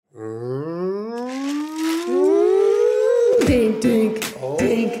Dink, dink, Oh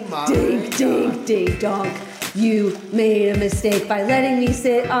dink, my dink, dink, dink, donk. You made a mistake by letting me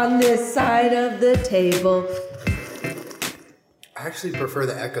sit on this side of the table. I actually prefer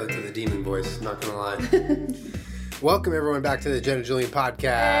the echo to the demon voice, not gonna lie. Welcome everyone back to the Jenna Julian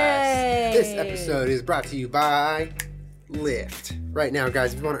podcast. Hey. This episode is brought to you by Lyft. Right now,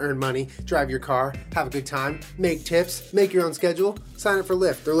 guys, if you want to earn money, drive your car, have a good time, make tips, make your own schedule, sign up for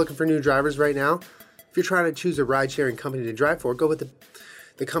Lyft. They're looking for new drivers right now. If you're trying to choose a ride-sharing company to drive for, go with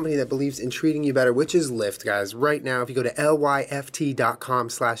the company that believes in treating you better, which is Lyft, guys. Right now, if you go to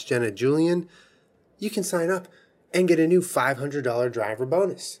lyft.com/Jenna Julian, you can sign up and get a new $500 driver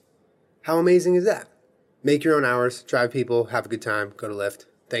bonus. How amazing is that? Make your own hours, drive people, have a good time, go to Lyft.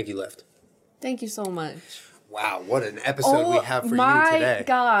 Thank you, Lyft. Thank you so much. Wow, what an episode we have for you today. Oh my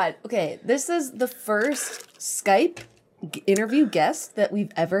God. Okay, this is the first Skype interview guest that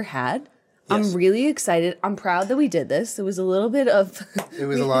we've ever had. Yes. I'm really excited. I'm proud that we did this. It was a little bit of... It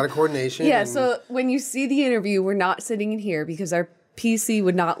was a lot of coordination. Yeah, so when you see the interview, we're not sitting in here because our PC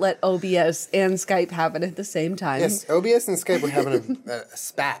would not let OBS and Skype happen at the same time. Yes, OBS and Skype were having a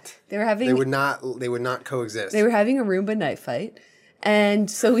spat. They would not coexist. They were having a Roomba knife fight.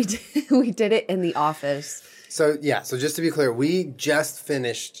 And so we did it in the office. So just to be clear, we just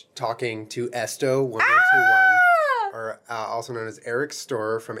finished talking to Esto1121, or also known as Eric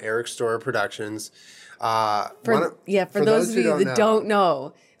Storer from Eric Storer Productions. For those of you that don't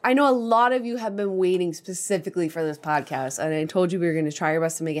know, I know a lot of you have been waiting specifically for this podcast, and I told you we were going to try our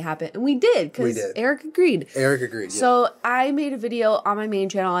best to make it happen, and we did, because Eric agreed. So I made a video on my main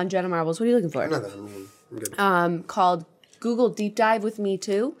channel on Jenna Marbles. What are you looking for? Nothing. I'm good. Called Google Deep Dive with Me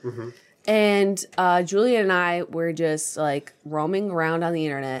Too. Mm-hmm. And Julia and I were just like roaming around on the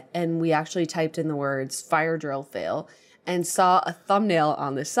internet, and we actually typed in the words fire drill fail and saw a thumbnail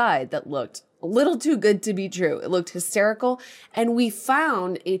on the side that looked a little too good to be true. It looked hysterical. And we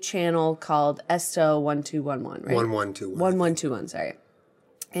found a channel called Esto1211, right? 1121. 1121, sorry.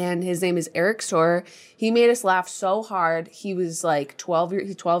 And his name is Eric Storer. He made us laugh so hard. He was like 12,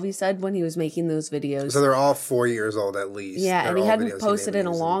 he said, when he was making those videos. So they're all 4 years old at least. Yeah, and he hadn't posted in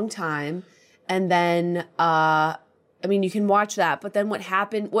a long time. And then, you can watch that. But then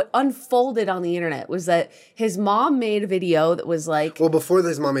what unfolded on the internet was that his mom made a video that was like... Well, before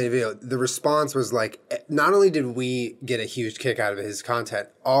his mom made a video, the response was like, not only did we get a huge kick out of his content,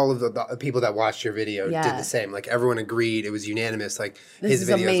 all of the people that watched your video did the same. Like, everyone agreed. It was unanimous. Like, his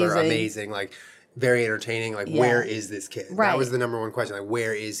videos are amazing. Like, very entertaining. Like, where is this kid? Right. That was the number one question. Like,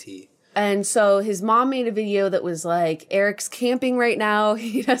 where is he? And so his mom made a video that was like, Eric's camping right now.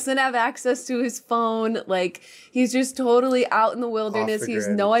 He doesn't have access to his phone. Like, he's just totally out in the wilderness. He has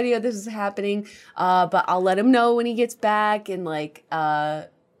no idea this is happening. But I'll let him know when he gets back. And like, So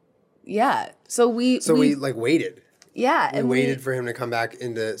we waited. Yeah. And we waited for him to come back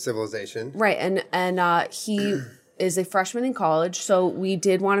into civilization. Right. And he is a freshman in college, so we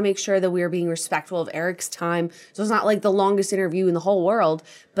did want to make sure that we were being respectful of Eric's time. So it's not like the longest interview in the whole world,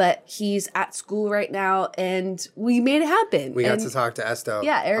 but he's at school right now, and we made it happen. We got to talk to Esto.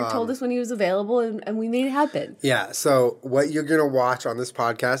 Yeah, Eric told us when he was available, and we made it happen. Yeah, so what you're going to watch on this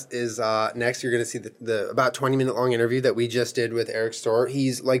podcast is next you're going to see the about 20-minute long interview that we just did with Eric Storer.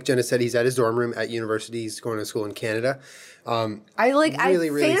 He's, like Jenna said, he's at his dorm room at university. He's going to school in Canada. I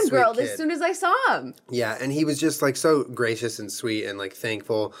fangirled as soon as I saw him. Yeah, and he was just like so gracious and sweet and like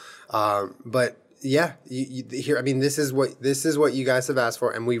thankful. But yeah, this is what you guys have asked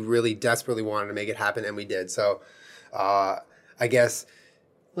for, and we really desperately wanted to make it happen, and we did. So, I guess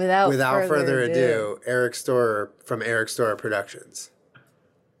without further ado, Eric Storer from Eric Storer Productions.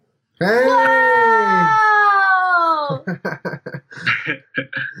 Hey! Wow!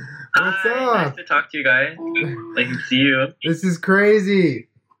 What's up? Nice to talk to you guys. Like to see you. This is crazy.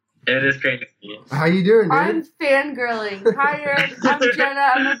 It is great to see you. How you doing, dude? I'm fangirling. Hi, Eric. I'm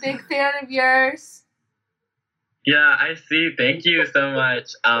Jenna. I'm a big fan of yours. Yeah, I see. Thank you so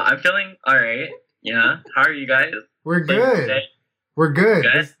much. I'm feeling all right. Yeah. How are you guys? We're good. We're good.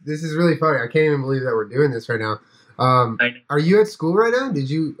 This is really funny. I can't even believe that we're doing this right now. Are you at school right now?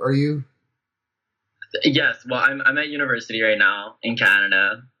 Are you? Yes. Well, I'm at university right now in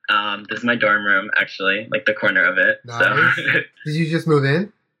Canada. This is my dorm room, actually, like the corner of it. Nice. So. Did you just move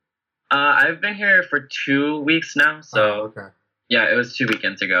in? I've been here for 2 weeks now. So okay. Yeah, it was 2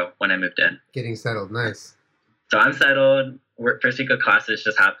 weekends ago when I moved in. Getting settled. Nice. So I'm settled. First week of classes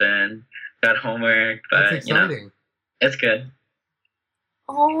just happened. Got homework, but that's exciting. It's good.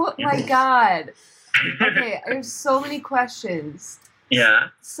 Oh my God. Okay, I have so many questions. Yeah.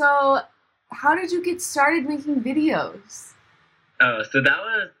 So, how did you get started making videos? Oh, so that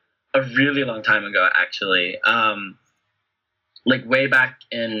was a really long time ago, actually. like way back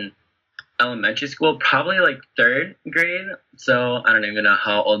in elementary school, probably like third grade. So I don't even know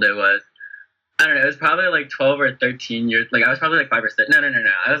how old I was. I don't know. It was probably like 12 or 13 years. Like I was probably like 5 or 6. No.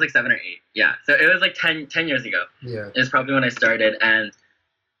 I was like 7 or 8. Yeah. So it was like 10 years ago. Yeah. Is probably when I started. And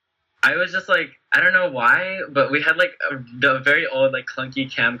I was just like, I don't know why, but we had like the very old, like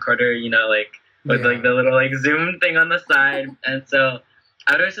clunky camcorder, you know, like with like the little like zoom thing on the side. And so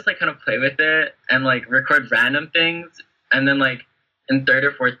I would always just like kind of play with it and like record random things. And then like in third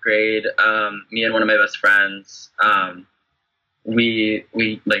or fourth grade, me and one of my best friends, we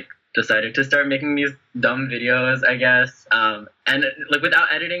like decided to start making these dumb videos, I guess, and like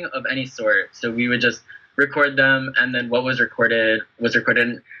without editing of any sort. So we would just record them, and then what was recorded was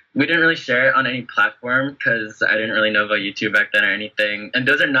recorded. We didn't really share it on any platform because I didn't really know about YouTube back then or anything. And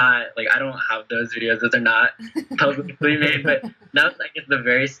those are not, like, I don't have those videos. Those are not publicly made. But that was, I guess, the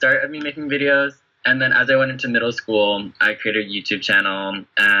very start of me making videos. And then as I went into middle school, I created a YouTube channel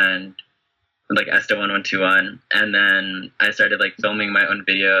and like Esta1121, and then I started like filming my own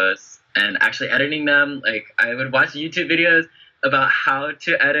videos and actually editing them. Like I would watch YouTube videos about how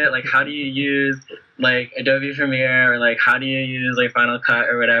to edit, like how do you use like Adobe Premiere or like how do you use like Final Cut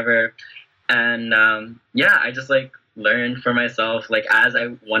or whatever. And yeah, I just like learned for myself, like as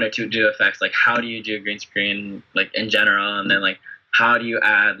I wanted to do effects, like how do you do green screen like in general, and then like how do you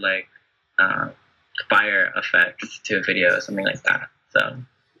add like fire effects to a video, something like that.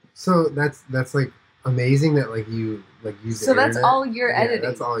 So that's like amazing that like you like use the that's internet. all you're editing.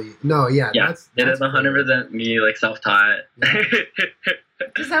 That's all you. No, yeah. It is 100% me, like self-taught.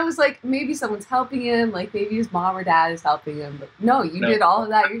 Because I was like, maybe someone's helping him, like maybe his mom or dad is helping him, but no, you did all of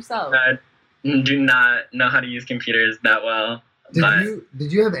that yourself. I do not know how to use computers that well.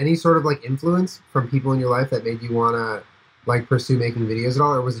 Did you have any sort of like influence from people in your life that made you wanna like pursue making videos at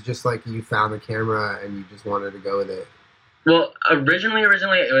all, or was it just like you found the camera and you just wanted to go with it? Well, originally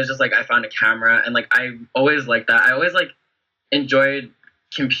it was just like I found a camera, and like I always liked that. I always like enjoyed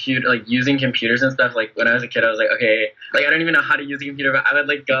using computers and stuff. Like when I was a kid, I was like, okay, like I don't even know how to use a computer, but I would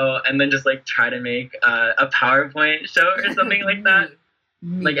like go and then just like try to make a PowerPoint show or something like that.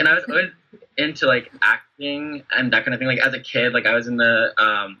 Like, and I was always into like acting and that kind of thing. Like as a kid, like I was in the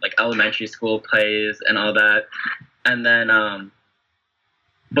like elementary school plays and all that, and then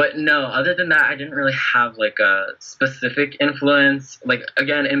but no, other than that, I didn't really have like a specific influence. Like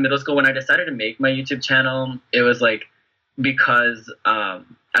again, in middle school, when I decided to make my YouTube channel, it was like because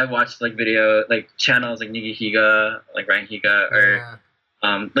I watched like channels like Nigihiga, like Ryan Higa, or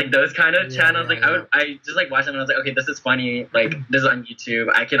like those kind of channels. I just like watched them and I was like, okay, this is funny. Like this is on YouTube.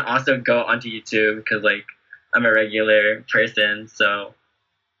 I can also go onto YouTube because like I'm a regular person. So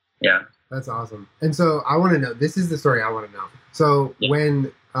yeah. That's awesome. And so I want to know, this is the story I want to know. So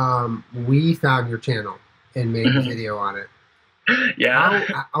when we found your channel and made a video on it,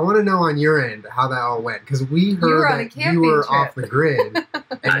 I want to know on your end how that all went, because we heard that you were off the grid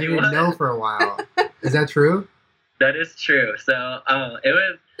and you didn't know for a while. Is that true? That is true. So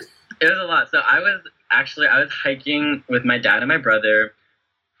it was a lot. So I was hiking with my dad and my brother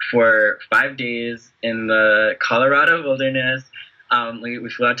for 5 days in the Colorado wilderness. We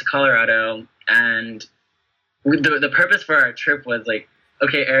flew out to Colorado, and the purpose for our trip was like,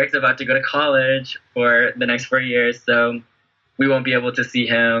 okay, Eric's about to go to college for the next 4 years, so we won't be able to see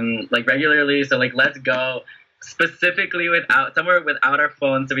him like regularly. So like, let's go specifically somewhere without our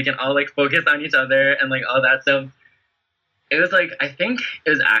phones, so we can all like focus on each other and like all that. So it was like, I think it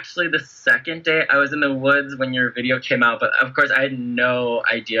was actually the second day I was in the woods when your video came out, but of course I had no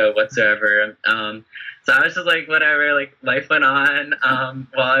idea whatsoever. So I was just like, whatever, like life went on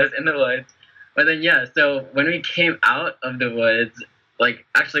while I was in the woods. But then, yeah, so when we came out of the woods, like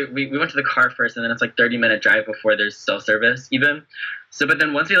actually we went to the car first, and then it's like 30-minute drive before there's cell service even. So, but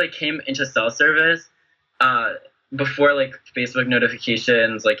then once we like came into cell service, before like Facebook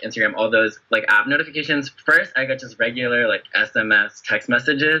notifications, like Instagram, all those like app notifications, first I got just regular like SMS text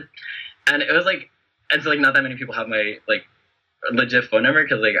messages, and it was like, it's like not that many people have my like legit phone number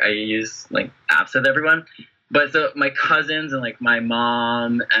because like I use like apps with everyone. But so my cousins and like my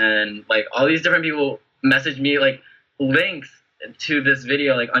mom and like all these different people messaged me like links to this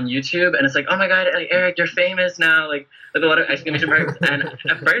video like on YouTube, and it's like, oh my god, like, Eric, you're famous now, like with a lot of exclamation marks. And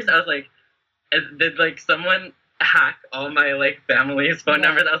at first I was like, did like someone hack all my like family's phone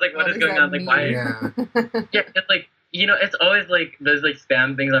numbers? I was like, what is going on? Like, why? Yeah, it's like, you know, it's always like those like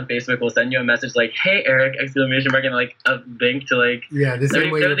spam things on Facebook will send you a message like, hey Eric, exclamation mark, and like a link to like, yeah, the same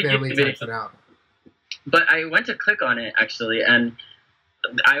way your family types it out. But I went to click on it actually, and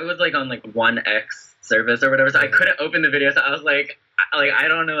I was like on like 1X service or whatever, so I couldn't open the video. So I was like I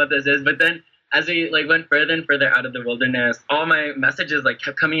don't know what this is. But then as we like went further and further out of the wilderness, all my messages like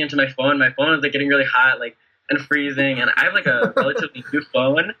kept coming into my phone. My phone was like getting really hot, like and freezing. And I have like a relatively new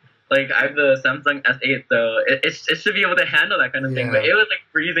phone. Like I have the Samsung S8, so it should be able to handle that kind of thing. But it was like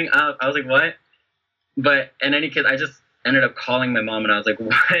freezing up. I was like, what? But in any case, I just ended up calling my mom, and I was like,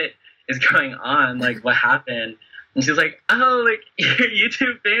 what is going on? Like, what happened? And she was like, oh, like you're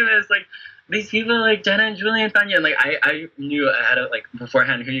YouTube famous, like. These people like Jenna and Julian found you, and like I knew ahead of like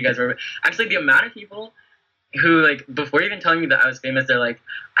beforehand who you guys were. Actually, the amount of people who like before even telling me that I was famous, they're like,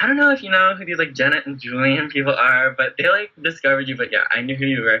 I don't know if you know who these like Jenna and Julian people are, but they like discovered you. But yeah, I knew who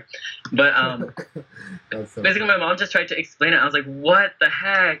you were. But so basically, my mom just tried to explain it. I was like, what the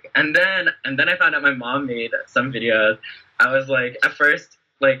heck? And then I found out my mom made some videos. I was like, at first,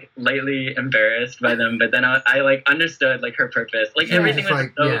 like lightly embarrassed by them, but then I like understood like her purpose. Like everything was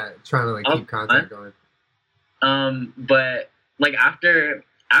like so trying to like keep content going. But like after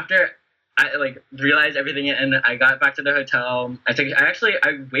I like realized everything and I got back to the hotel, I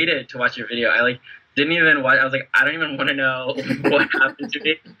waited to watch your video. I like didn't even watch. I was like, I don't even want to know what happened to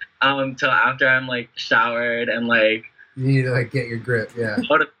me till after I'm like showered and like you need to like get your grip. Yeah.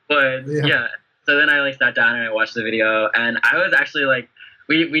 Out of the woods. Yeah. So then I like sat down and I watched the video, and I was actually like.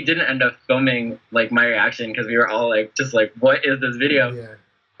 We didn't end up filming like my reaction because we were all like just like what is this video? Yeah.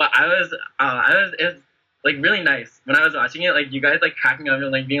 But it was like really nice when I was watching it. Like you guys like cracking up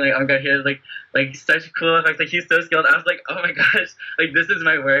and like being like, oh my god, he has like such cool effects. Like he's so skilled. I was like, oh my gosh, like this is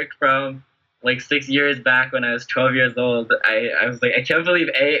my work from like 6 years back when I was 12 years old. I was like, I can't believe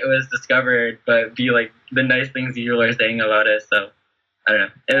A, it was discovered, but B, like the nice things you were saying about it. So I don't know,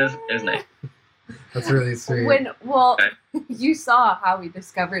 it was nice. That's really sweet. You saw how we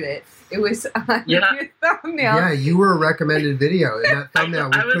discovered it. It was on your thumbnail. Yeah, you were a recommended video. In that thumbnail,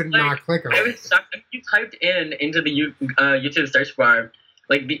 we could not click on it. I was shocked. You typed into the YouTube search bar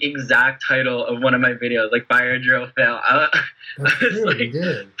like the exact title of one of my videos, like Fire Drill Fail. I was true, like, we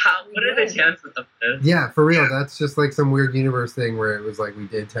did. What are the chances of this? Yeah, for real. That's just like some weird universe thing where it was like we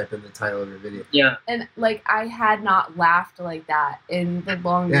did type in the title of your video. Yeah. And like I had not laughed like that in the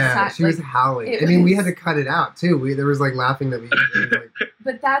longest time. Yeah, she was howling. I mean, we had to cut it out too. There was like laughing that we like.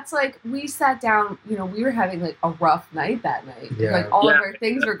 But that's like we sat down. You know, we were having like a rough night that night. Yeah. Like all of our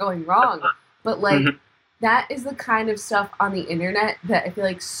things were going wrong. But like. That is the kind of stuff on the internet that I feel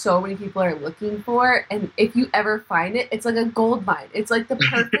like so many people are looking for. And if you ever find it, it's like a gold mine. It's like the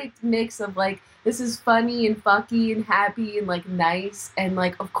perfect mix of like, this is funny and fucky and happy and like nice. And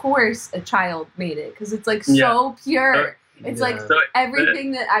like, of course, a child made it because it's like so pure. It's like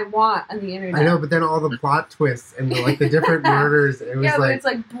everything that I want on the internet. I know, but then all the plot twists and the different murders. It was but it's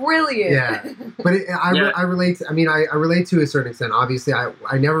like brilliant. Yeah, but I relate. To, I mean, I relate to a certain extent. Obviously,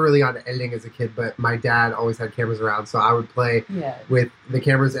 I never really got into editing as a kid, but my dad always had cameras around, so I would play with the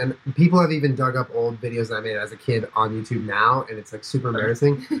cameras. And people have even dug up old videos that I made as a kid on YouTube now, and it's like super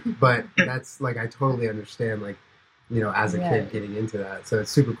embarrassing. But that's like I totally understand, like as a kid getting into that. So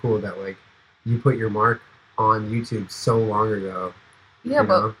it's super cool that like you put your mark on YouTube so long ago. Yeah,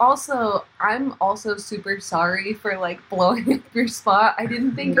 but also I'm also super sorry for like blowing up your spot. I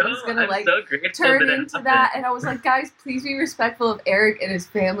didn't think it was gonna like turn into that, and I was like, guys, please be respectful of Eric and his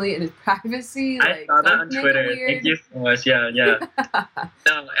family and his privacy. I saw that on Twitter. Thank you so much. Yeah.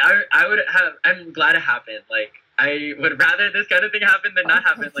 No, I would have. I'm glad it happened. Like I would rather this kind of thing happen than not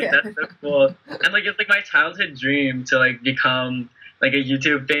happen. Like that's so cool. And like it's like my childhood dream to like become like a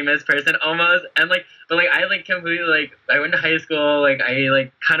YouTube famous person almost. And like, but like I like completely like I went to high school, like I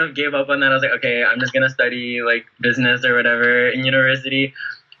like kind of gave up on that. I was like, okay, I'm just gonna study like business or whatever in university.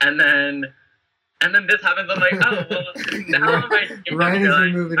 And then this happens. I'm like, oh well, now right as you're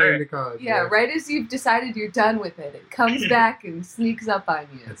moving into college. Yeah, right as you've decided you're done with it, it comes back and sneaks up on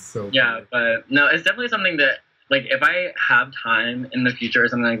you. It's so funny. Yeah, but no, it's definitely something that like if I have time in the future or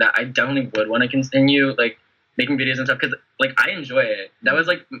something like that, I definitely would want to continue like making videos and stuff because like I enjoy it. That was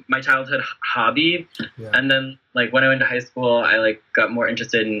like my childhood hobby. And then like when I went to high school, I like got more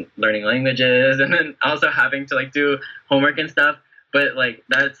interested in learning languages and then also having to like do homework and stuff. But like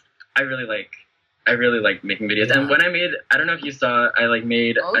I really like making videos. And when I don't know if you saw, I like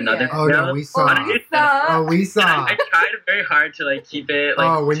made another video. Oh no, we saw. We saw. I tried very hard to like keep it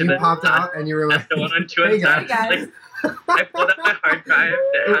like when you popped out and you were like, the one on Hey guys. Like, I pulled out my hard drive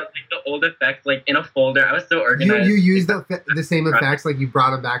that had like the old effects like in a folder. I was so organized. You used the same effects, like you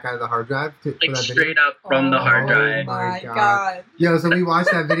brought them back out of the hard drive like for that straight up from the hard drive. Oh my god! Yo, so we watched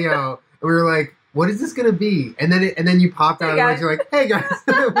that video and we were like, "What is this gonna be?" And then you popped out and you're like, "Hey guys!"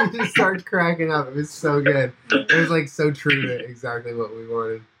 We just started cracking up. It was so good. It was like so true to exactly what we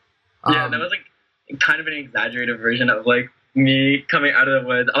wanted. Yeah, that was like kind of an exaggerated version of like me coming out of the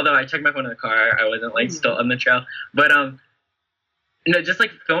woods. Although I checked my phone in the car, I wasn't like still on the trail. But no, just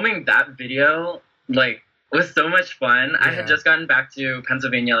like filming that video, like was so much fun. I had just gotten back to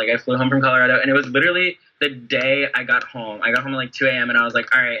Pennsylvania. Like I flew home from Colorado, and it was literally the day I got home. I got home at like 2 a.m. and I was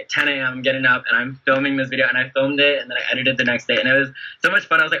like, all right, 10 a.m. I'm getting up and I'm filming this video, and I filmed it and then I edited the next day, and it was so much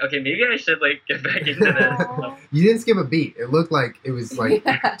fun. I was like, okay, maybe I should like get back into this. You didn't skip a beat. It looked like it was like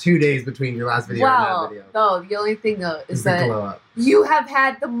 2 days between your last video and that video. No, the only thing though is that glow up. you have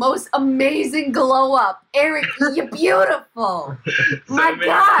had the most amazing glow up. Eric, you're beautiful. My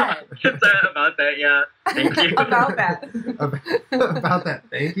God. About that, yeah. Thank you. About that. About that.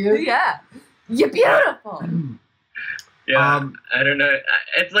 Thank you. Yeah. You're beautiful. Yeah, I don't know.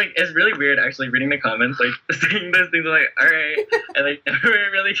 It's really weird actually reading the comments, like saying those things. I'm like, all right, I like never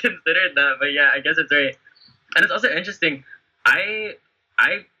really considered that, but yeah, I guess it's right. And it's also interesting. I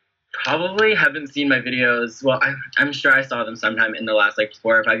probably haven't seen my videos. Well, I'm sure I saw them sometime in the last like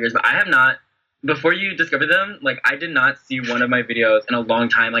 4 or 5 years, but I have not. Before you discovered them, like I did not see one of my videos in a long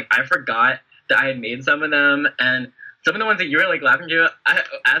time. Like I forgot that I had made some of them, and some of the ones that you were like laughing to,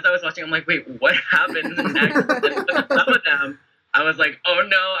 as I was watching, I'm like, wait, what happens next? And some of them, I was like, oh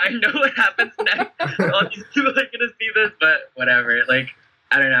no, I know what happens next. All these people are gonna see this, but whatever. Like,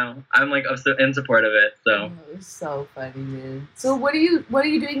 I don't know. I'm like in support of it. So. Oh, it was so funny, man. So what are you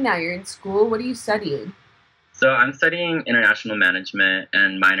doing now? You're in school. What are you studying? So I'm studying international management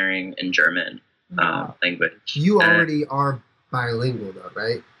and minoring in German language. You already are bilingual, though,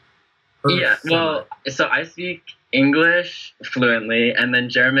 right? Yeah. Well, so I speak English fluently, and then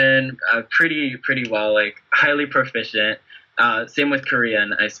German pretty well, like highly proficient. Same with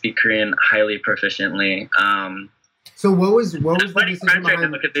Korean. I speak Korean highly proficiently. So what was the decision French right now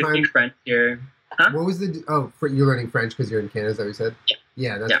because they speak French here? Huh? What was you're learning French because you're in Canada? Is that what you said?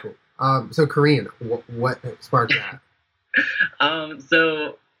 Yeah, that's cool. So Korean, what sparked that?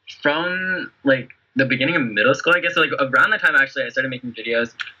 So from like the beginning of middle school, I guess, so like around that time actually I started making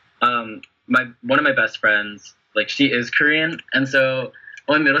videos. One of my best friends, like she is Korean, and so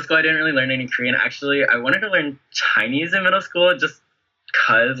in middle school I didn't really learn any Korean. Actually, I wanted to learn Chinese in middle school just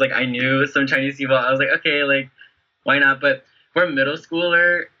cause like I knew some Chinese people. I was like, okay, like why not? But for a middle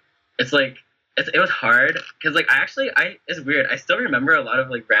schooler, it's like it was hard because like it's weird. I still remember a lot of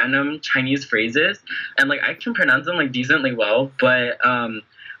like random Chinese phrases, and like I can pronounce them like decently well, but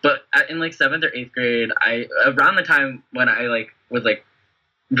in like 7th or 8th grade, around the time when I like was like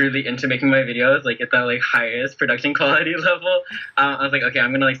really into making my videos, like at the like highest production quality level, I was like, okay,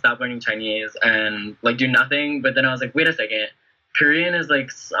 I'm gonna like stop learning Chinese and like do nothing. But then I was like, wait a second, Korean is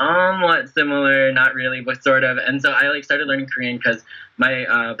like somewhat similar, not really, but sort of. And so I like started learning Korean because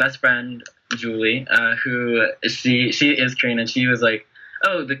my best friend Julie, who she is Korean, and she was like,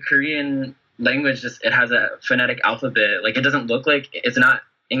 oh, the Korean language it has a phonetic alphabet. Like it doesn't look like it's not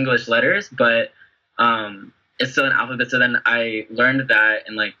English letters, but it's still an alphabet. So then I learned that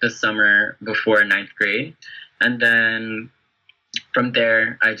in like the summer before 9th grade, and then from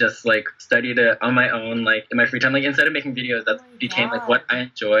there I just like studied it on my own, like in my free time. Like instead of making videos, that became like what I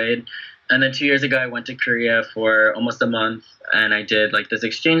enjoyed. And then 2 years ago I went to Korea for almost a month, and I did like this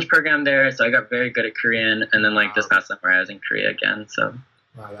exchange program there, so I got very good at Korean. And then like this past summer I was in Korea again. So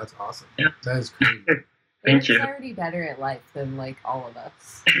wow, that's awesome. Yeah. That is crazy. Thank you. You're already better at life than like all of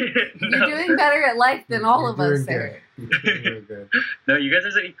us. You're doing better at life than all of us, Eric. You're doing good. No, you guys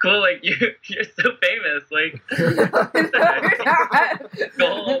are so cool. Like you're so famous. Like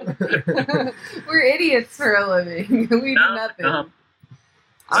We're idiots for a living. We do nothing.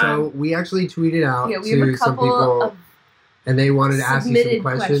 So we actually tweeted out we have to some people, and they wanted to ask you some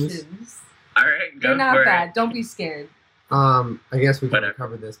questions. All right, go They're not for bad. it. Don't be scared. I guess we kind of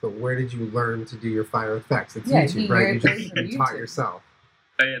covered this, but where did you learn to do your fire effects? It's YouTube, right? You taught yourself.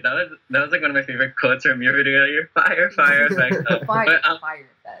 Oh yeah, that was like one of my favorite quotes from your video. Your fire effects. Fire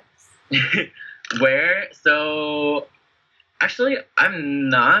effects. Where? So actually, I'm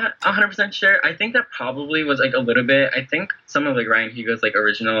not 100% sure. I think that probably was like a little bit. I think some of like Ryan Hugo's like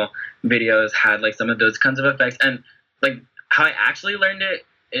original videos had like some of those kinds of effects, and like how I actually learned it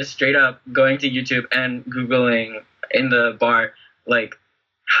is straight up going to YouTube and Googling in the bar like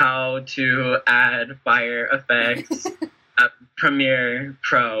how to add fire effects at Premiere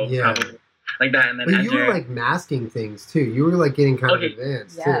Pro, probably like that, and then but you were like masking things too. You were like getting kind of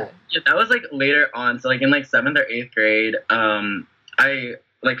advanced too. Yeah, that was like later on. So like in like 7th or 8th grade, I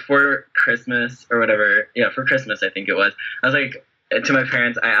like for Christmas or whatever. Yeah, for Christmas I think it was. I was like, to my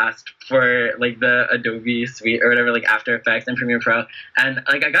parents, I asked for like the Adobe Suite or whatever, like After Effects and Premiere Pro, and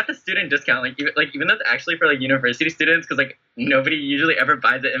like I got the student discount, even though it's actually for like university students, because like nobody usually ever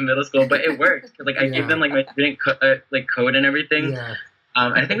buys it in middle school, but it works because like I gave them like my student code and everything. Yeah.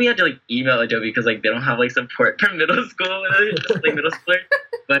 I think we had to like email Adobe because like they don't have like support for middle school, like middle schoolers.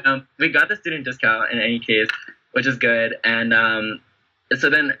 But we got the student discount in any case, which is good. And so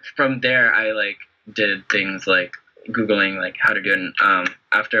then from there, I like did things like Googling like how to do an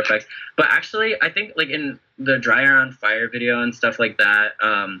After Effects. But actually, I think like in the Dryer on Fire video and stuff like that,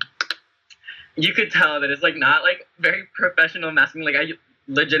 you could tell that it's like not like very professional masking. Like I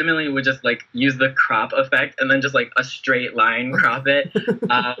legitimately would just like use the crop effect and then just like a straight line crop it.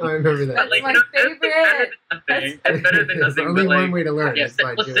 I remember that. That's like, my favorite. It's better than nothing. There's only but, like, one way to learn. yeah, is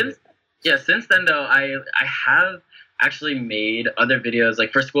by doing since it. since then though, I have actually made other videos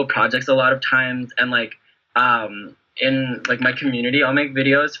like for school projects a lot of times, and like in like my community, I'll make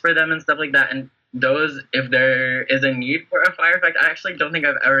videos for them and stuff like that. And those, if there is a need for a fire effect, I actually don't think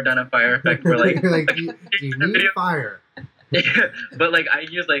I've ever done a fire effect for like. You're like, do you need video. fire? But like I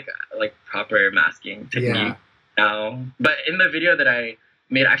use like proper masking technique now. But in the video that I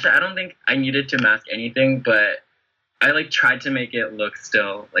made, actually I don't think I needed to mask anything, but I like tried to make it look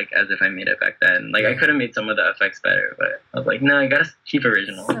still like as if I made it back then. Like I could have made some of the effects better, but I was like, no, you gotta keep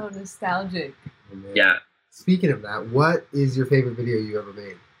original. So nostalgic. Oh, man. Yeah. Speaking of that, what is your favorite video you ever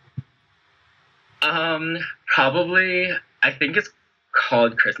made? Probably I think it's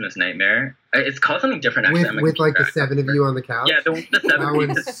called Christmas Nightmare. It's called something different actually. With like the 7 of you on the couch? Yeah, the 7 That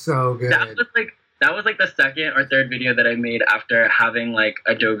one's so good. That was like the second or third video that I made after having like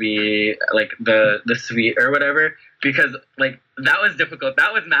Adobe like the suite or whatever, because like that was difficult.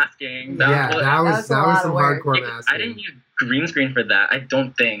 That was masking. That was some hardcore masking. I didn't use green screen for that. I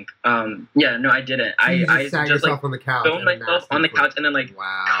don't think. Yeah, no, I didn't. So you I sat just yourself like on the couch. filmed myself on the couch and then like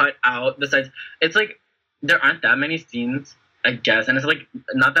cut out the sides. It's like there aren't that many scenes, I guess, and it's like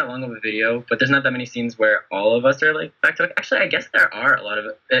not that long of a video, but there's not that many scenes where all of us are like back to back. Actually, I guess there are a lot of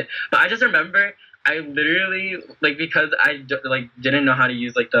it, but I just remember I literally like, because I like didn't know how to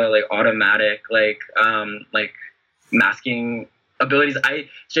use like the like automatic like masking abilities. I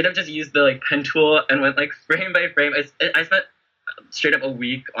straight up just used the like pen tool and went like frame by frame. I spent straight up a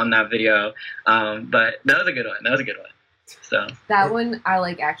week on that video, but that was a good one. So that one I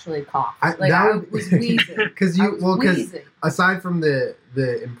like actually coughed. I was wheezing. Because aside from the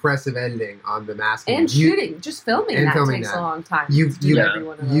impressive editing on the masking and shooting, just filming takes a long time.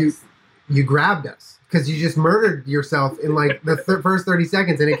 You grabbed us because you just murdered yourself in like the first 30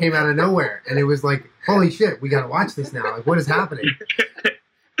 seconds, and it came out of nowhere, and it was like, holy shit, we gotta watch this now. Like, what is happening?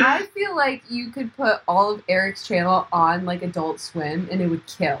 I feel like you could put all of Eric's channel on like Adult Swim and it would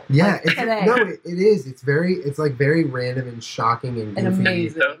kill. Yeah, like, it is. It's like very random and shocking and goofy,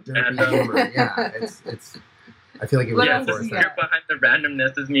 amazing. Derpy humor. Yeah, it's. I feel like it was behind the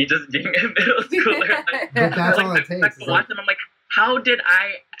randomness is me just being a middle schooler. Like, but that's all it takes. I watch them, I'm like, how did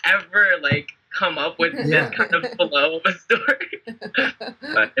I ever like come up with this kind of flow of a story?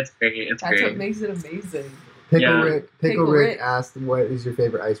 But it's great. That's great. What makes it amazing. Pickle Rick asked, "What is your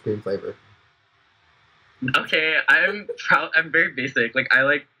favorite ice cream flavor?" Okay, I'm very basic. Like I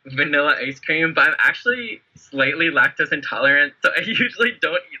like vanilla ice cream, but I'm actually slightly lactose intolerant, so I usually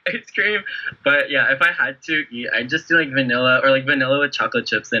don't eat ice cream. But yeah, if I had to eat, I'd just do like vanilla or like vanilla with chocolate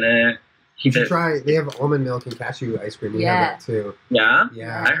chips in it. You should try. They have almond milk and cashew ice cream. We have that too. Yeah.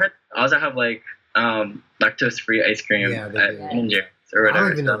 Yeah. I heard also have like lactose-free ice cream at Ninja or whatever. I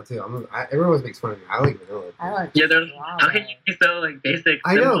like vanilla too. Everyone always makes fun of me. I like vanilla. How can you be so like basic?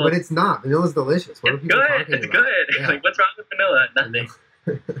 I know, but it's not. Vanilla's delicious. What are people talking about? It's good. Yeah. Like, what's wrong with vanilla? Nothing.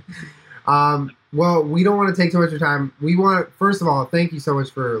 Well, we don't want to take too much of your time. We want, first of all, thank you so much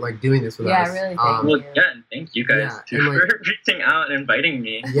for like doing this with us. Yeah, really. Thank you. Yeah, and thank you guys for reaching out and inviting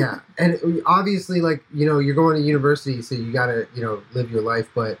me. Yeah, and obviously, like, you know, you're going to university, so you gotta, you know, live your life.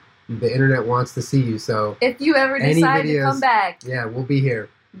 But the internet wants to see you, so if you ever decide to come back, we'll be here.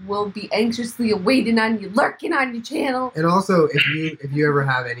 We'll be anxiously awaiting on you, lurking on your channel. And also, if you ever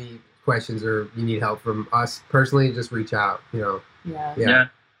have any questions or you need help from us personally, just reach out. You know. Yeah.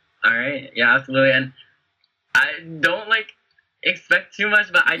 All right. Yeah, absolutely. And I don't like expect too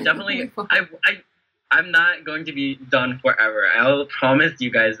much, but I definitely I'm not going to be done forever. I'll promise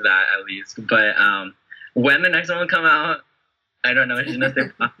you guys that at least. But when the next one will come out, I don't know. I shouldn't say,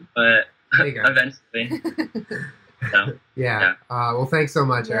 but eventually. So, yeah. Well, thanks so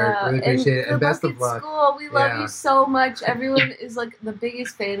much, Eric. Really appreciate it. And best of luck. School. We love you so much. Everyone is like the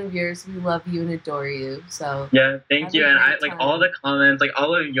biggest fan of yours. We love you and adore you. So yeah, thank you. And I like all the comments, like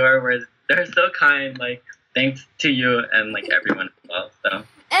all of your words. They're so kind. Like thanks to you and like everyone as well. So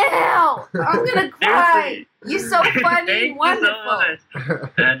Ew! I'm gonna cry. You're so funny thank and wonderful. you so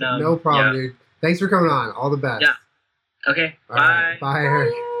much. And, No problem, dude. Thanks for coming on. All the best. Yeah. Okay. All Bye. right. Bye,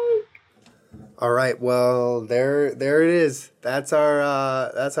 Eric. All right. Well, there it is. That's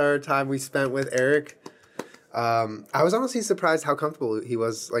our time we spent with Eric. I was honestly surprised how comfortable he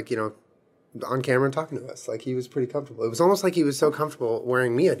was, like, on camera and talking to us. Like, he was pretty comfortable. It was almost like he was so comfortable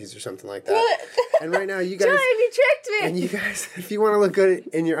wearing MeUndies or something like that. And right now, you guys... Julian, you tricked me! And you guys, if you want to look good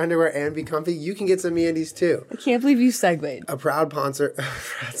in your underwear and be comfy, you can get some MeUndies too. I can't believe you segued. A proud sponsor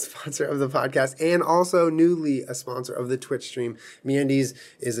of the podcast, and also newly a sponsor of the Twitch stream. MeUndies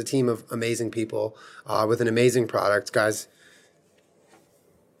is a team of amazing people with an amazing product. Guys,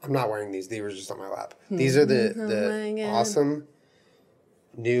 I'm not wearing these. They were just on my lap. These are the awesome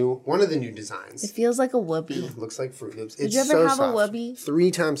one of the new designs. It feels like a whoopee. Looks like Fruit Loops. Did It's you ever so have soft. a whoopee? 3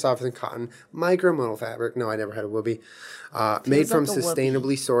 times softer than cotton. Micromodal fabric. No, I never had a whoopee. Made from like a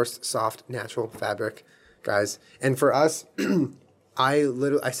sustainably sourced, soft, natural fabric, guys. And for us,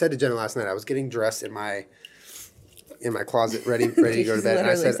 I said to Jenna last night, I was getting dressed in my closet, ready to go to She's bed. And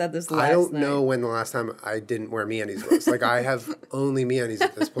I literally said, said this I last don't night. know when the last time I didn't wear MeUndies was. Like, I have only MeUndies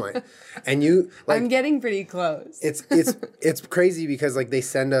at this point. And you, like, I'm getting pretty close. it's crazy because, like, they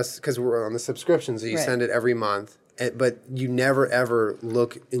send us, because we're on the subscription, so you Right. send it every month, but you never ever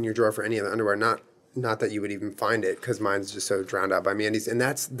look in your drawer for any other underwear. Not that you would even find it, because mine's just so drowned out by MeUndies, and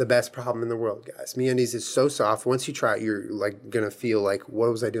that's the best problem in the world, guys. MeUndies is so soft. Once you try it, you're like gonna feel like,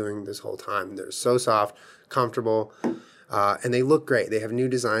 what was I doing this whole time? They're so soft, comfortable, and they look great. They have new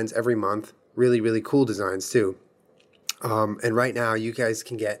designs every month, really, really cool designs too. And right now, you guys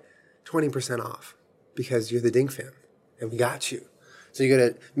can get 20% off because you're the Dink fam, and we got you. So you go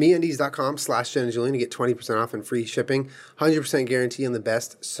to MeUndies.com/JennaJulian to get 20% off and free shipping. 100% guarantee on the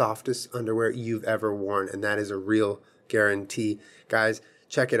best, softest underwear you've ever worn, and that is a real guarantee. Guys,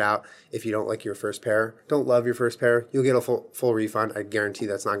 check it out. If you don't like your first pair, don't love your first pair, you'll get a full refund. I guarantee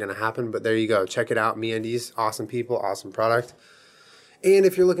that's not going to happen, but there you go. Check it out. MeUndies, awesome people, awesome product. And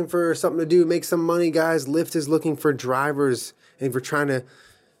if you're looking for something to do, make some money, guys, Lyft is looking for drivers. And if you're trying to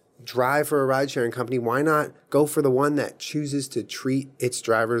drive for a ride-sharing company, why not go for the one that chooses to treat its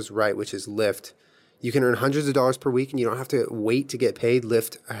drivers right, which is Lyft. You can earn hundreds of dollars per week, and you don't have to wait to get paid.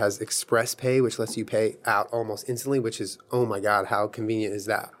 Lyft has Express Pay, which lets you pay out almost instantly, which is, oh my God, how convenient is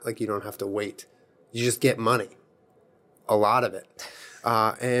that? Like, you don't have to wait. You just get money. A lot of it.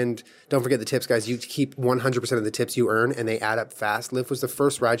 And don't forget the tips, guys. You keep 100% of the tips you earn, and they add up fast. Lyft was the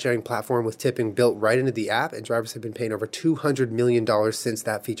first ride-sharing platform with tipping built right into the app, and drivers have been paying over $200 million since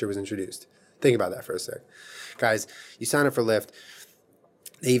that feature was introduced. Think about that for a sec. Guys, you sign up for Lyft.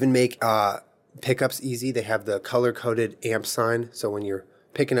 They even make pickups easy. They have the color-coded amp sign, so when you're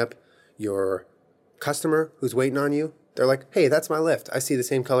picking up your customer who's waiting on you, they're like, hey, that's my Lyft. I see the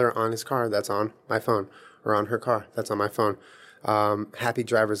same color on his car that's on my phone, or on her car that's on my phone. Happy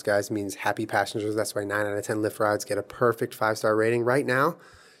drivers, guys, means happy passengers. That's why 9 out of 10 Lyft rides get a perfect 5-star rating. Right now,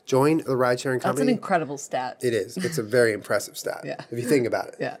 join the ride-sharing That's company. an incredible stat. It is. It's a very impressive stat. Yeah. If you think about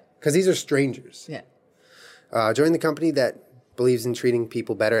it. Yeah. Because these are strangers. Yeah. Join the company that believes in treating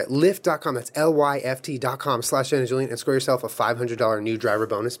people better at Lyft.com. That's LYFT.com/JennaJulian and score yourself a $500 new driver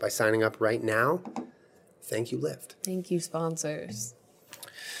bonus by signing up right now. Thank you, Lyft. Thank you, sponsors.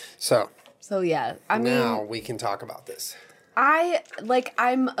 So Yeah, I mean, now we can talk about this.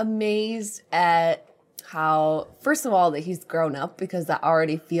 I'm amazed at how, first of all, that he's grown up, because I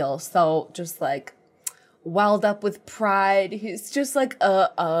already feel so just like welled up with pride. He's just like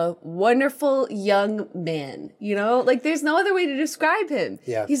a wonderful young man, like there's no other way to describe him.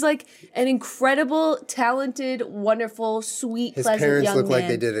 Yeah. He's like an incredible, talented, wonderful, sweet, His pleasant parents young look man. like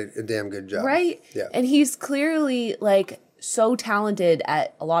they did a damn good job. Right? Yeah. And he's clearly like so talented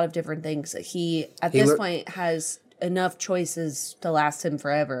at a lot of different things that he this point has enough choices to last him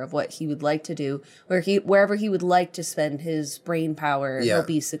forever of what he would like to do, wherever he would like to spend his brain power, he'll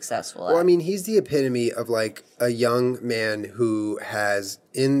be successful at. Well, I mean, he's the epitome of like a young man who has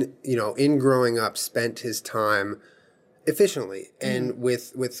in growing up spent his time efficiently and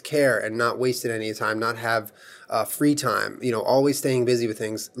with care and not wasted any time, not have free time, always staying busy with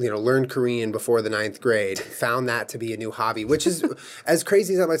things, learned Korean before the 9th grade, found that to be a new hobby, which is as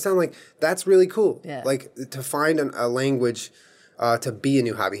crazy as that might sound, like that's really cool. Yeah. Like to find a language to be a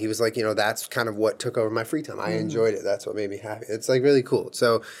new hobby. He was like, that's kind of what took over my free time. I enjoyed it. That's what made me happy. It's like really cool.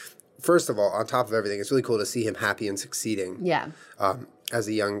 So first of all, on top of everything, it's really cool to see him happy and succeeding. Yeah. As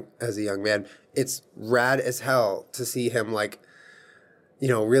a young man. It's rad as hell to see him like,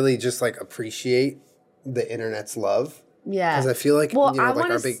 really just like appreciate the internet's love. Yeah. Because I feel like, Well, like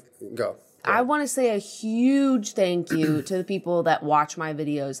our big go. I want to say a huge thank you to the people that watch my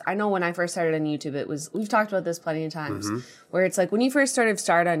videos. I know when I first started on YouTube, we've talked about this plenty of times, where it's like when you first start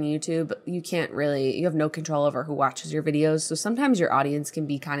on YouTube, you have no control over who watches your videos. So sometimes your audience can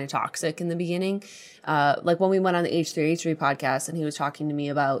be kind of toxic in the beginning. Like when we went on the H3H3 podcast and he was talking to me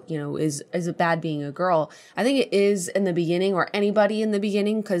about, is it bad being a girl? I think it is in the beginning, or anybody in the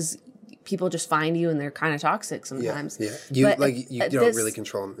beginning, because people just find you and they're kind of toxic sometimes. Yeah. You don't really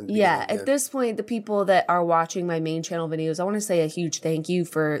control them. At this point, the people that are watching my main channel videos, I want to say a huge thank you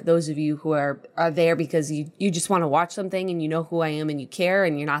for those of you who are there because you just want to watch something and you know who I am and you care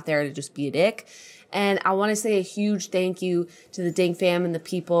and you're not there to just be a dick. And I want to say a huge thank you to the Dink fam and the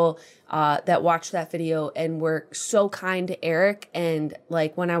people that watched that video and were so kind to Eric. And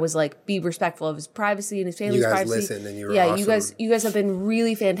like when I was like, be respectful of his privacy and his family's privacy. You guys listened and you were awesome. you guys have been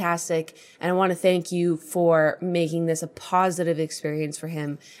really fantastic. And I want to thank you for making this a positive experience for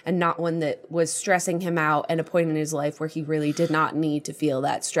him and not one that was stressing him out at a point in his life where he really did not need to feel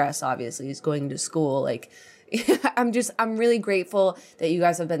that stress. Obviously, he's going to school. Like, I'm really grateful that you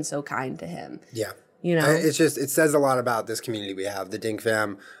guys have been so kind to him. Yeah. It says a lot about this community we have. The Dink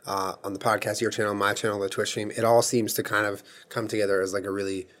fam on the podcast, your channel, my channel, the Twitch stream. It all seems to kind of come together as like a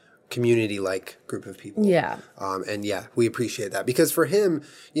really community-like group of people. Yeah. And yeah, we appreciate that because for him,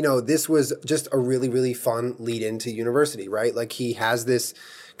 this was just a really, really fun lead into university, right? Like he has this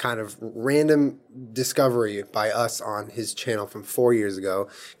kind of random discovery by us on his channel from 4 years ago,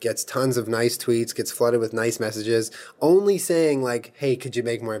 gets tons of nice tweets, gets flooded with nice messages, only saying like, hey, could you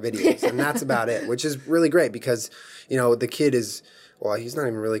make more videos? And that's about it, which is really great because, the kid is, well, he's not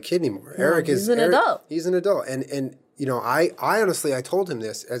even really a kid anymore. No, he's an adult. He's an adult. And I honestly, I told him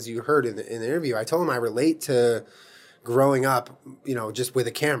this, as you heard in the interview, I told him I relate to growing up, just with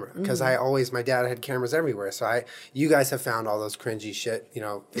a camera because my dad had cameras everywhere. So you guys have found all those cringy shit,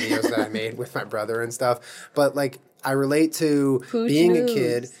 videos that I made with my brother and stuff. But like, I relate to being a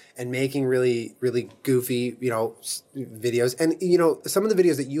kid and making really, really goofy, videos. And, some of the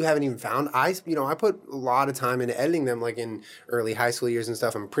videos that you haven't even found, I put a lot of time into editing them, like in early high school years and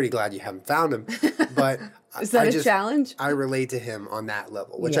stuff. I'm pretty glad you haven't found them. But is that a challenge? I relate to him on that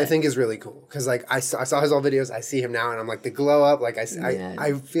level, which I think is really cool. Because like I saw his old videos, I see him now, and I'm like the glow up. Like I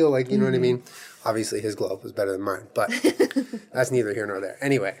feel like what I mean. Obviously, his glow up was better than mine, but that's neither here nor there.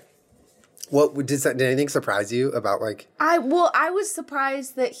 Anyway, did anything surprise you about like? I was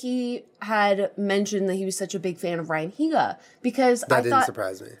surprised that he had mentioned that he was such a big fan of Ryan Higa because that didn't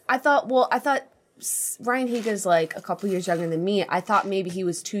surprise me. I thought Ryan Higa's like a couple years younger than me. I thought maybe he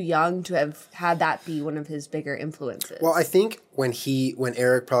was too young to have had that be one of his bigger influences. Well, I think when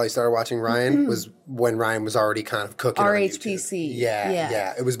Eric probably started watching Ryan was when Ryan was already kind of cooking RHPC. On YouTube.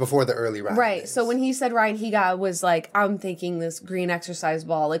 Yeah. It was before the early Ryan. Right. days. So when he said Ryan Higa, I was like, I'm thinking this green exercise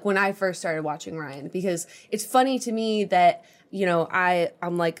ball. Like when I first started watching Ryan, because it's funny to me that,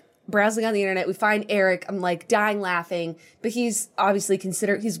 I'm like, browsing on the internet, we find Eric. I'm like dying laughing, but he's obviously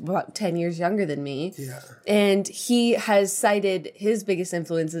he's about 10 years younger than me. Yeah. And he has cited his biggest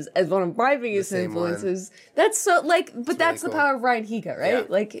influences as one of my biggest influences. One. That's so like, but that's really the power of Ryan Higa, right? Yeah.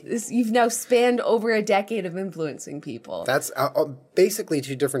 Like you've now spanned over a decade of influencing people. That's basically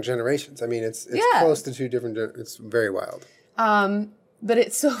two different generations. I mean, it's close to two different, it's very wild. But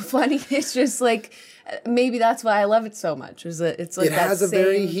it's so funny. It's just like, maybe that's why I love it so much. It's like it has a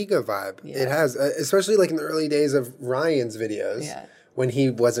very Higa vibe. Yeah. It has, especially like in the early days of Ryan's videos. Yeah. When he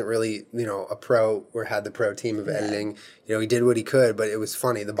wasn't really, a pro or had the pro team of editing, he did what he could, but it was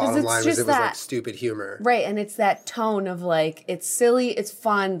funny. The bottom line was it was like stupid humor. Right, and it's that tone of like, it's silly, it's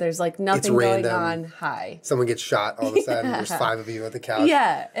fun, there's like nothing going on. Hi. Someone gets shot all of a sudden, there's 5 of you at the couch.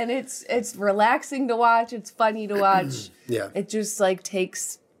 Yeah, and it's relaxing to watch, it's funny to watch. Yeah. It just like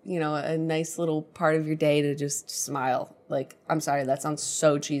takes, a nice little part of your day to just smile. Like, I'm sorry, that sounds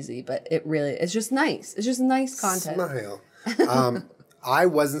so cheesy, but it's just nice. It's just nice content. Smile. I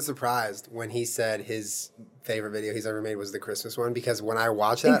wasn't surprised when he said his favorite video he's ever made was the Christmas one because when I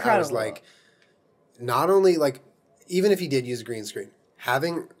watched that, I was like, not only like, even if he did use a green screen,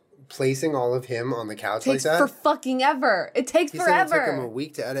 placing all of him on the couch like that. Takes for fucking ever. It takes forever. Said it took him a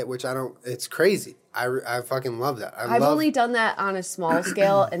week to edit, which it's crazy. I fucking love that. I've only done that on a small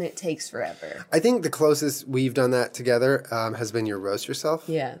scale and it takes forever. I think the closest we've done that together has been your roast yourself.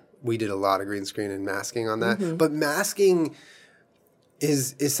 Yeah. We did a lot of green screen and masking on that. But masking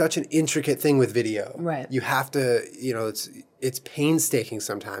is such an intricate thing with video. Right. You have to, it's painstaking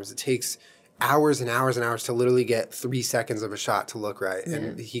sometimes. It takes hours and hours and hours to literally get 3 seconds of a shot to look right. Yeah.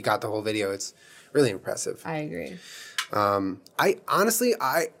 And he got the whole video. It's really impressive. I agree. I honestly,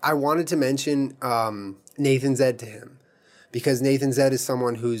 I wanted to mention Nathan Zed to him because Nathan Zed is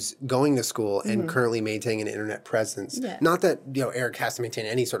someone who's going to school and currently maintaining an internet presence. Yeah. Not that, you know, Eric has to maintain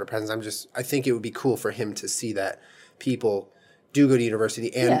any sort of presence. I think it would be cool for him to see that people do go to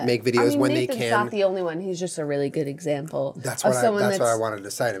university and make videos when Nathan's they can. not the only one. He's just a really good example. That's of what someone that's that's why I wanted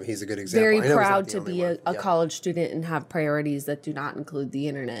to cite him. He's a good example. very I know he's not proud the to only be one. a Yeah. college student and have priorities that do not include the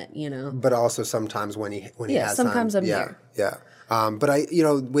internet, you know? But also sometimes when he has sometimes time. I'm yeah, here. Yeah. But I, you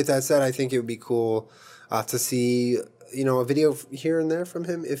know, with that said, I think it would be cool to see, you know, a video here and there from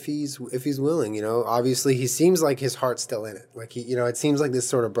him if he's willing. You know, obviously he seems like his heart's still in it. Like he, you know, it seems like this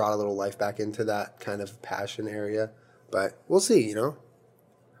sort of brought a little life back into that kind of passion area. But we'll see. You know,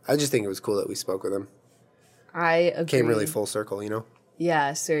 I just think it was cool that we spoke with him. I agree. Came really full circle. You know.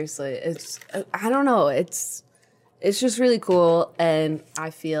 Yeah, seriously. It's I don't know. It's just really cool, and I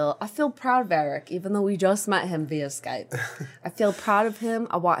feel proud of Eric, even though we just met him via Skype. I feel proud of him.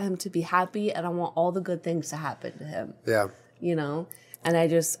 I want him to be happy, and I want all the good things to happen to him. Yeah. You know? And I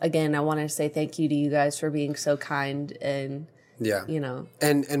just, again, I want to say thank you to you guys for being so kind and, Yeah. you know.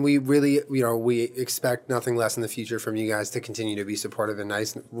 And we really, you know, we expect nothing less in the future from you guys to continue to be supportive and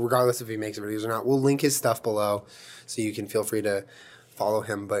nice, regardless if he makes videos or not. We'll link his stuff below so you can feel free to follow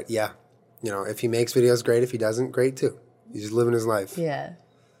him. But yeah, you know, if he makes videos, great. If he doesn't, great too. He's just living his life. Yeah.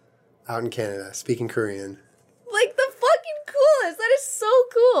 Out in Canada, speaking Korean. Like the fucking coolest. That is so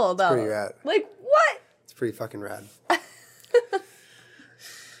cool, though. pretty rad. Like, what? It's pretty fucking rad.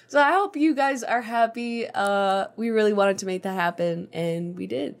 So I hope you guys are happy. We really wanted to make that happen, and we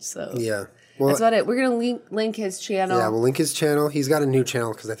did. So Yeah. Well, that's about it. We're gonna link his channel. yeah, we'll link his channel. He's got a new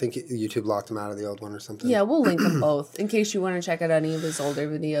channel because I think YouTube locked him out of the old one or something. Yeah, we'll link them both in case you want to check out any of his older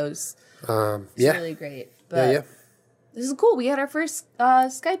videos. It's yeah. really great. But Yeah. this is cool. We had our first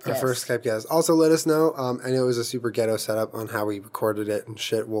Skype guest. Our first Skype guest. Also, let us know. I know it was a super ghetto setup on how we recorded it and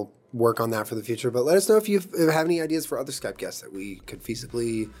shit. We'll work on that for the future. But let us know if you have any ideas for other Skype guests that we could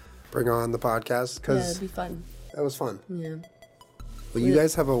feasibly bring on the podcast. Yeah, Because it'd be fun. that was fun. Yeah. Well, you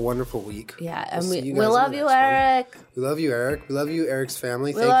guys have a wonderful week. Yeah, We'll and see you we guys in love the you, next one. Eric. We love you, Eric. We love you, Eric's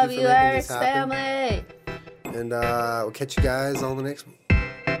family. We Thank love you for you, making Eric's this happen. family. And we'll catch you guys on the next one.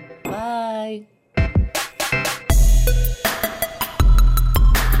 Bye.